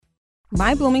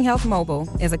My Blooming Health Mobile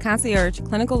is a concierge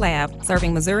clinical lab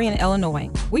serving Missouri and Illinois.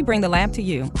 We bring the lab to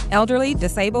you. Elderly,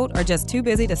 disabled, or just too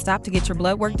busy to stop to get your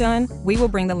blood work done, we will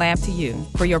bring the lab to you.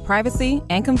 For your privacy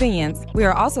and convenience, we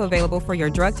are also available for your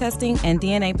drug testing and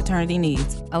DNA paternity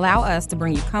needs. Allow us to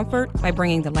bring you comfort by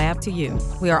bringing the lab to you.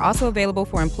 We are also available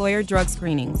for employer drug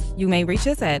screenings. You may reach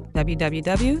us at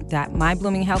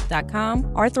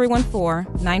www.mybloominghealth.com or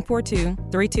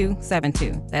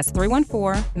 314-942-3272. That's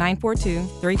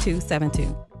 314-942-3272.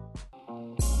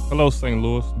 Hello, St.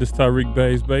 Louis. This is Tyreek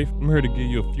Bays. I'm here to give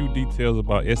you a few details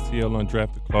about STL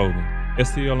Undrafted Clothing.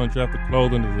 STL Undrafted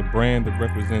Clothing is a brand that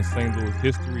represents St. Louis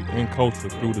history and culture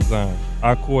through design.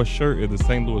 Our core shirt is the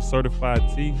St. Louis Certified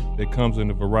Tee that comes in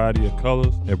a variety of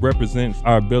colors. It represents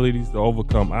our abilities to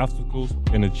overcome obstacles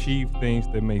and achieve things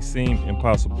that may seem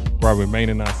impossible while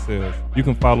remaining ourselves. You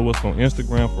can follow us on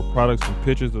Instagram for products and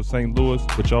pictures of St. Louis,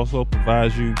 which also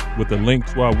provides you with a link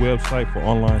to our website for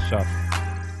online shopping.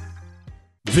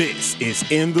 This is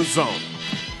In the Zone.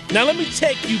 Now let me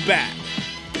take you back.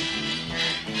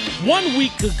 1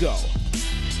 week ago,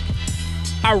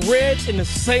 I read in the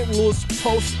St. Louis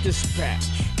Post-Dispatch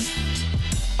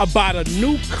about a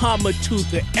newcomer to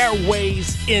the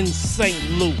airways in St.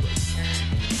 Louis.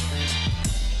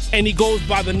 And he goes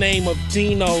by the name of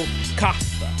Dino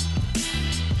Costa.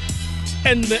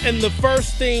 And the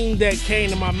first thing that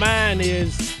came to my mind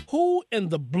is, who in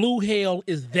the blue hell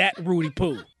is that Rudy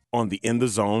Poo? On the In the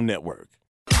Zone Network.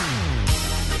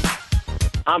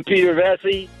 I'm Peter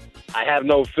Vesey. I have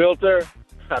no filter.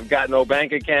 I've got no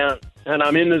bank account, and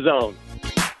I'm in the zone.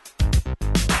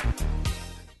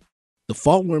 The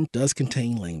following does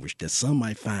contain language that some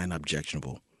might find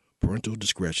objectionable. Parental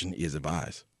discretion is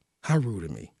advised. How rude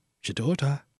of me.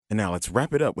 Chitota. And now let's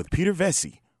wrap it up with Peter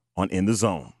Vesey on In the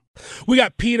Zone. We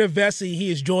got Peter Vesey. He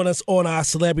has joined us on our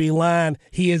celebrity line.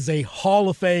 He is a Hall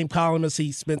of Fame columnist.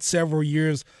 He spent several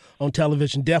years on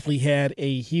television, definitely had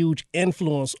a huge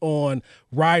influence on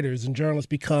writers and journalists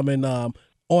becoming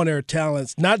on-air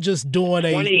talents, not just doing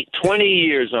 20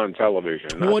 years on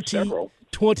television, not several.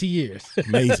 20 years.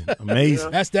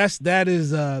 Amazing.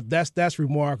 That's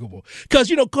remarkable.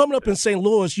 Because, coming up in St.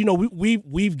 Louis,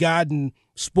 we've gotten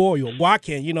spoiled. Why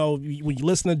can't, when you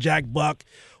listen to Jack Buck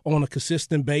on a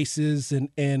consistent basis and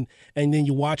then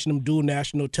you're watching them do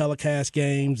national telecast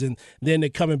games and then they're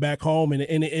coming back home and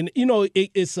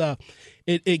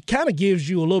it kind of gives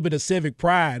you a little bit of civic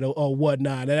pride or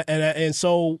whatnot. And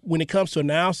so when it comes to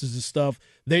announcers and stuff,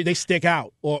 they stick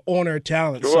out or on-air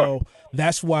talent. Sure. So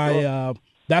that's why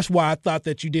I thought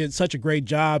that you did such a great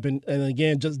job and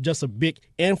again, just a big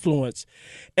influence.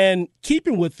 And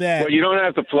keeping with that. Well, you don't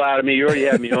have to flatter me. You already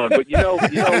had me on. But you know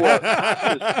what?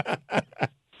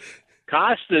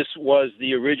 Costas was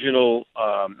the original,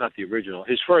 not the original.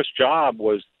 His first job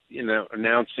was,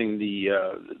 announcing the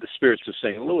Spirits of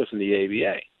St. Louis in the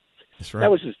ABA. That's right.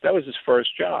 That was his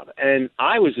first job, and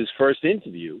I was his first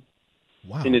interview.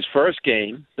 Wow. In his first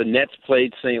game, the Nets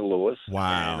played St. Louis.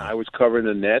 Wow. And I was covering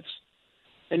the Nets,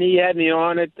 and he had me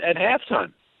on at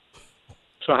halftime.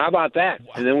 So how about that?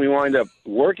 Wow. And then we wind up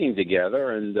working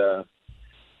together, and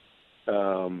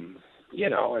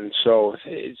and so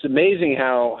it's amazing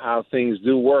how things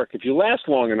do work. If you last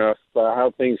long enough,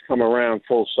 how things come around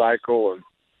full cycle,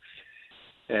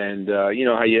 and how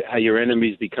your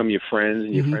enemies become your friends,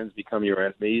 and your friends become your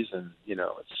enemies, and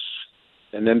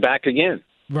and then back again.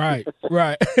 Right.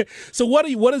 So what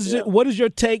is your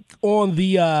take on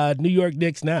the New York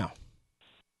Knicks now?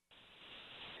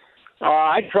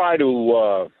 I try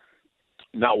to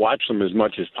not watch them as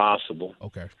much as possible.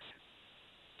 Okay.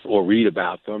 Or read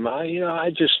about them. I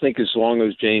just think as long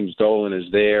as James Dolan is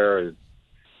there,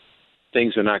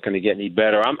 things are not going to get any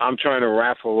better. I'm trying to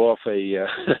raffle off a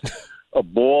a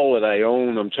ball that I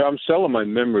own. I'm selling my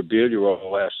memorabilia over the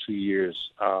last 2 years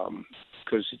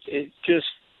because it just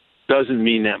doesn't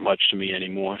mean that much to me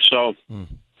anymore. So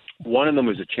one of them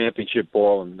was a championship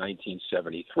ball in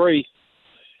 1973.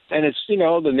 And it's,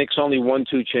 the Knicks only won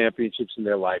 2 championships in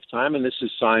their lifetime, and this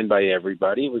is signed by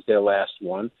everybody. It was their last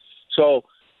one. So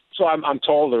I'm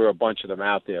told there are a bunch of them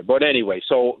out there. But anyway,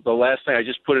 so the last thing, I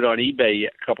just put it on eBay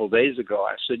a couple of days ago.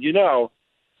 I said,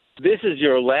 this is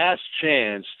your last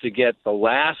chance to get the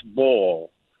last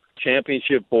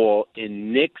championship ball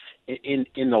in Knicks in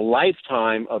the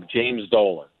lifetime of James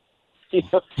Dolan.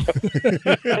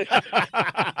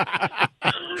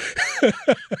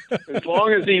 As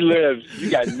long as he lives, you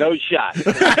got no shot.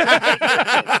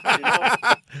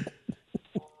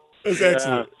 That's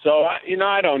excellent. So,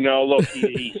 I don't know. Look,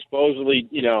 he supposedly,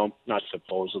 not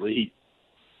supposedly,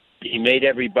 he made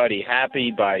everybody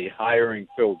happy by hiring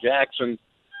Phil Jackson.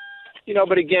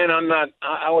 But again,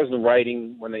 I wasn't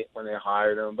writing when they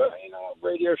hired him, but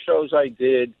radio shows I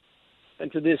did,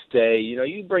 and to this day,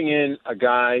 you bring in a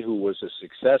guy who was a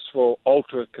successful,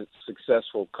 ultra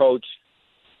successful coach.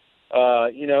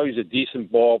 He's a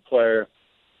decent ball player,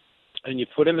 and you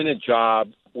put him in a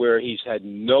job where he's had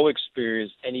no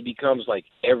experience, and he becomes like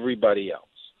everybody else.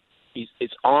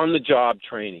 It's on the job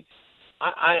training.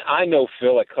 I know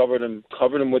Phil. I covered him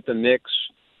with the Knicks.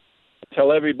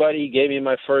 Tell everybody he gave me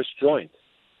my first joint,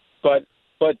 but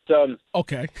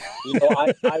okay.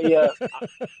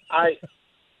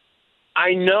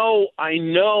 I know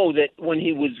that when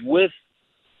he was with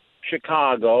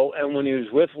Chicago and when he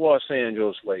was with Los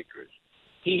Angeles Lakers,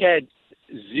 he had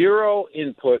zero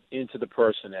input into the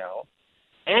personnel,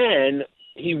 and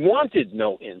he wanted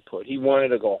no input. He wanted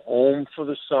to go home for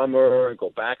the summer, go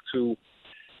back to,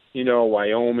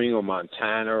 Wyoming or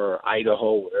Montana or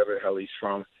Idaho, whatever the hell he's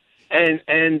from, and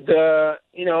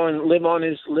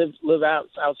live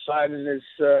outside in his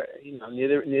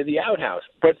near the outhouse.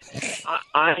 But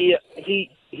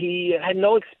he had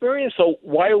no experience. So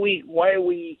why are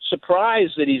we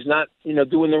surprised that he's not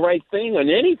doing the right thing on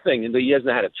anything, and that he doesn't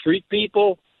know how to treat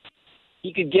people?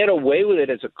 He could get away with it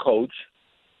as a coach.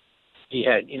 He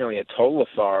had total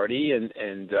authority, and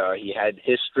he had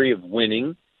history of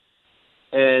winning.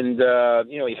 And,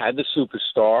 he had the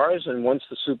superstars, and once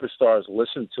the superstars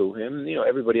listened to him,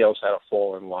 everybody else had to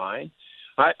fall in line.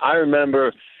 I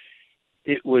remember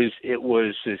it was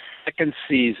his second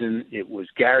season. It was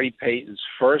Gary Payton's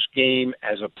first game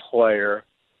as a player,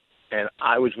 and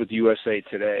I was with USA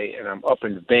Today, and I'm up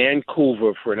in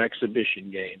Vancouver for an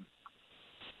exhibition game,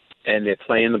 and they're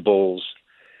playing the Bulls.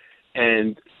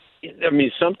 And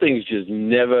some things just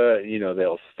never,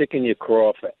 they'll stick in your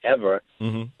craw forever.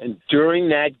 Mm-hmm. And during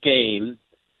that game,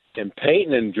 and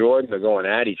Peyton and Jordan are going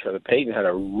at each other. Peyton had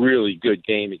a really good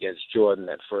game against Jordan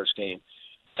that first game.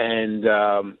 And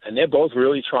they're both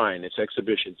really trying. It's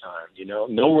exhibition time,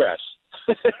 no rest.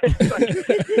 a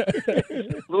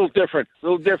little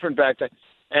different back then.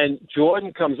 And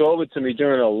Jordan comes over to me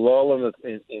during a lull in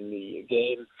the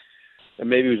game. And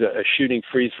maybe it was a shooting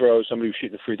free throw. Somebody was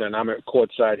shooting a free throw, and I'm at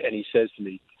courtside, and he says to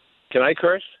me, "Can I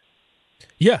curse?"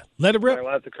 Yeah, let it rip. Am I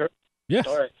allowed to curse? Yes.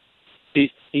 All right.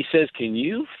 He says, "Can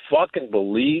you fucking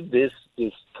believe this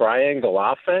triangle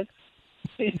offense?"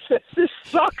 He says, "This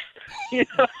sucks." I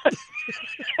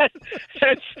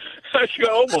go,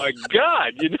 "Oh my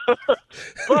God,"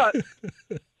 But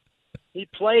he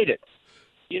played it.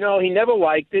 He never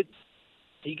liked it.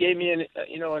 He gave me an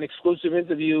exclusive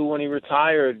interview when he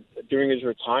retired, during his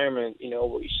retirement,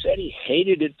 where he said he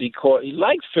hated it because he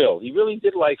liked Phil. He really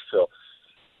did like Phil.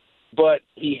 But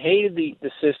he hated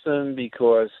the system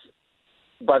because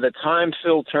by the time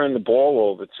Phil turned the ball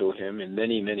over to him in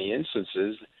many, many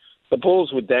instances, the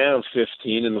Bulls were down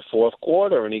 15 in the fourth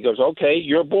quarter. And he goes, "Okay,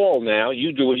 your ball now.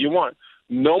 You do what you want.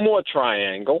 No more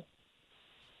triangle.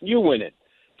 You win it."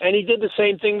 And he did the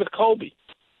same thing with Kobe.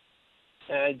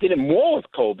 I did it more with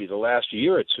Kobe the last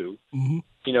year or two. Mm-hmm.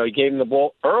 He gave him the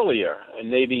ball earlier and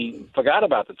maybe forgot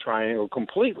about the triangle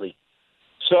completely.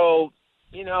 So,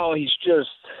 he's just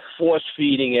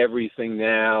force-feeding everything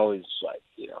now. He's like,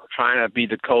 trying to be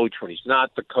the coach when he's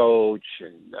not the coach.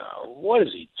 And what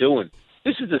is he doing?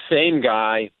 This is the same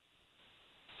guy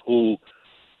who,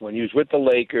 when he was with the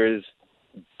Lakers,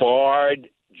 barred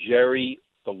Jerry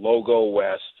the Logo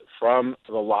West from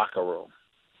the locker room.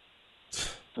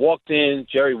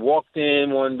 Jerry walked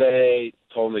in one day,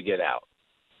 told him to get out.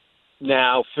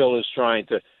 Now Phil is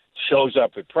shows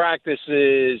up at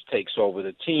practices, takes over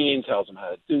the team, tells him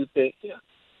how to do things. Yeah,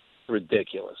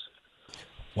 ridiculous.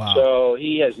 Wow. So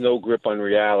he has no grip on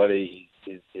reality.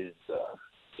 His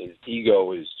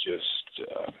ego is just,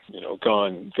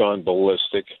 gone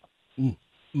ballistic. I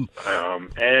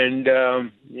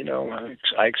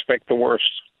expect the worst.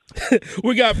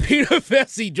 We got Peter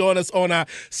Vecsey join us on our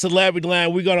celebrity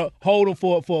line. We're gonna hold him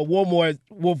for one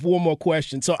more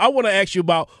question. So I want to ask you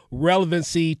about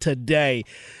relevancy today.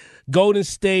 Golden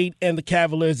State and the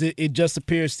Cavaliers. It just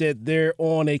appears that they're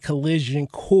on a collision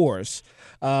course.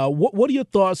 What are your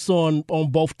thoughts on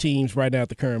both teams right now at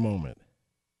the current moment?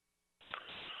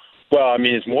 Well,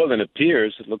 it's more than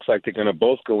appears. It looks like they're going to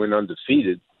both go in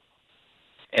undefeated,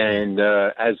 and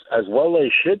as well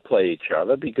they should play each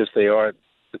other because they are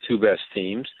the two best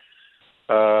teams.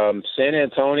 San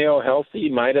Antonio, healthy,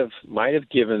 might have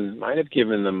given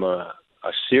them a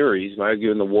series, might have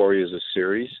given the Warriors a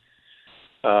series.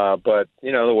 But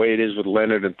the way it is with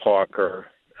Leonard and Parker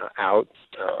out,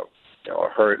 or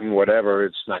hurt and whatever,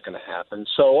 it's not going to happen.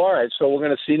 So all right, so we're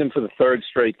going to see them for the third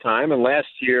straight time. And last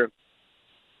year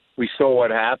we saw what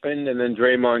happened, and then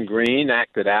Draymond Green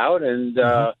acted out, and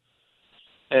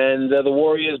And the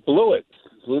Warriors blew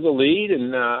the lead,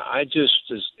 and I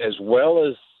just, as well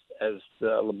as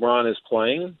LeBron is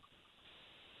playing,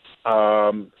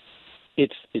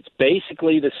 it's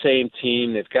basically the same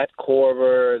team. They've got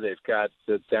Korver, they've got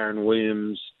Darren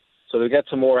Williams, so they've got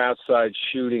some more outside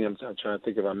shooting. I'm trying to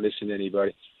think if I'm missing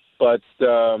anybody, but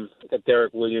got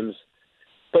Derek Williams.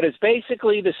 But it's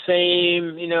basically the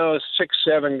same,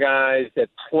 6-7 guys that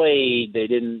played. They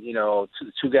didn't,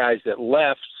 two guys that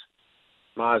left,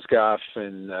 Mozgov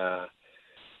and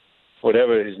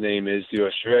whatever his name is, the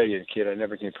Australian kid. I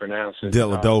never can pronounce it.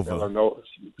 Dellavedova.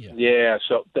 Yeah,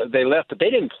 so they left, but they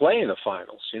didn't play in the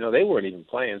finals. They weren't even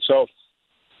playing. So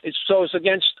it's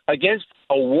against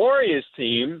a Warriors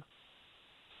team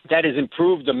that has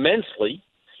improved immensely.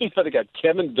 They got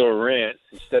Kevin Durant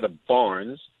instead of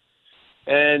Barnes.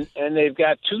 And they've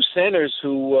got two centers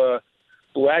who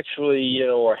actually,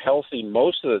 are healthy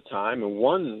most of the time. And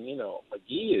one,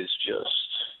 McGee is just,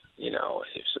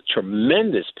 it's a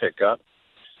tremendous pickup.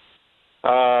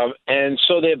 And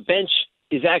so their bench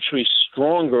is actually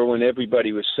stronger when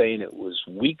everybody was saying it was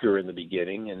weaker in the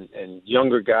beginning. And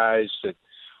younger guys that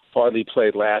hardly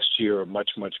played last year are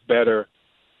much, much better.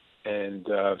 And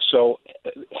so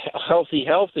healthy,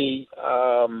 I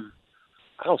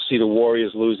don't see the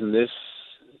Warriors losing this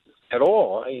at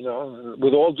all.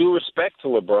 With all due respect to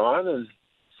LeBron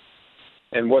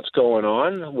and what's going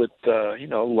on with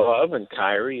Love and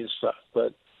Kyrie and stuff,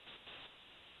 but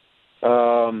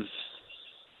I'm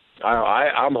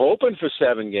hoping for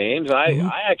 7 games. I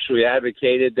actually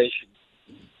advocated they should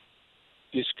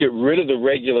just get rid of the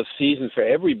regular season for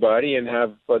everybody and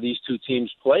have these two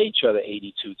teams play each other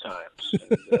 82 times.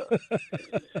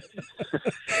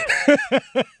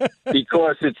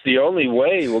 Because it's the only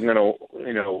way we're going to,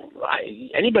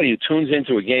 anybody who tunes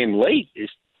into a game late is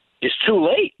too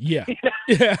late. Yeah.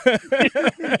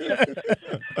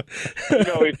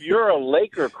 If you're a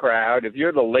Laker crowd, if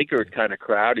you're the Laker kind of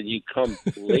crowd and you come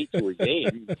late to a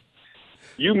game,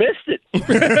 you missed it.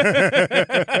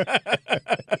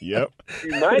 Yep.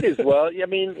 You might as well.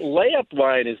 Layup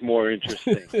line is more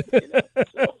interesting.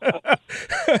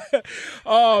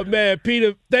 Oh, man,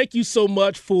 Peter, thank you so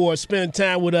much for spending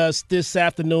time with us this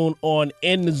afternoon on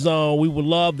In the Zone. We would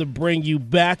love to bring you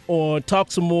back on,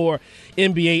 talk some more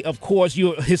NBA. Of course,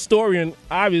 you're a historian,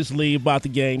 obviously, about the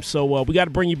game, so we got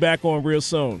to bring you back on real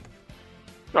soon.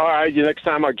 All right, next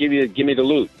time I'll give me the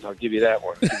loot. I'll give you that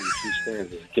one. Give me 2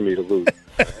 stanzas. Give me the loot.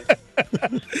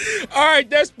 All right,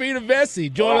 that's Peter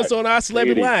Vecsey. Join us on our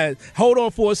Celebrity Line. Hold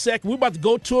on for a second. We're about to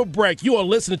go to a break. You are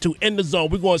listening to In the Zone.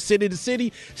 We're going city to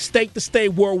city, state to state,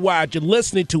 worldwide. You're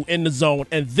listening to In the Zone,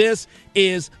 and this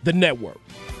is the network.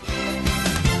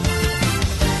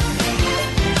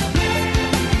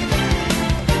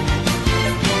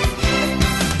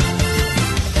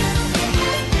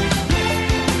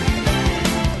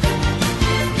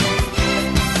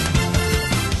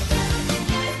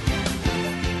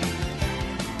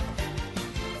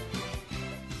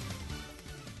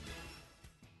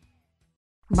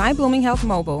 My Blooming Health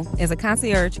Mobile is a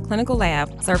concierge clinical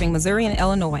lab serving Missouri and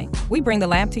Illinois. We bring the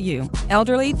lab to you.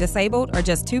 Elderly, disabled, or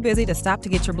just too busy to stop to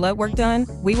get your blood work done,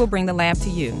 we will bring the lab to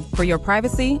you. For your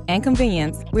privacy and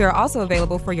convenience, we are also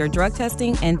available for your drug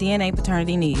testing and DNA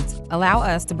paternity needs. Allow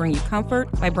us to bring you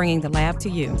comfort by bringing the lab to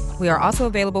you. We are also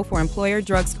available for employer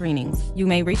drug screenings. You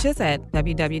may reach us at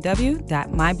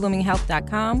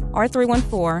www.mybloominghealth.com or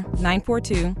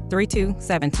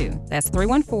 314-942-3272. That's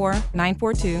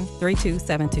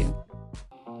 314-942-3272.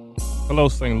 Hello,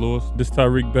 St. Louis. This is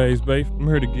Tyreek Bays. I'm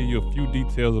here to give you a few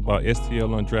details about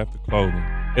STL Undrafted Clothing.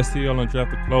 STL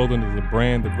Undrafted Clothing is a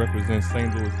brand that represents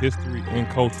St. Louis history and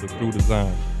culture through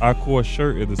design. Our core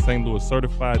shirt is the St. Louis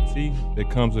certified tee that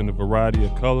comes in a variety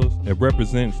of colors. It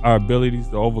represents our abilities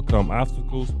to overcome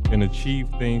obstacles and achieve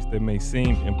things that may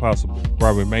seem impossible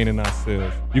while remaining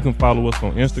ourselves. You can follow us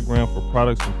on Instagram for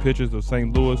products and pictures of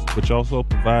St. Louis, which also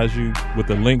provides you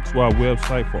with a link to our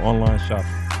website for online shopping.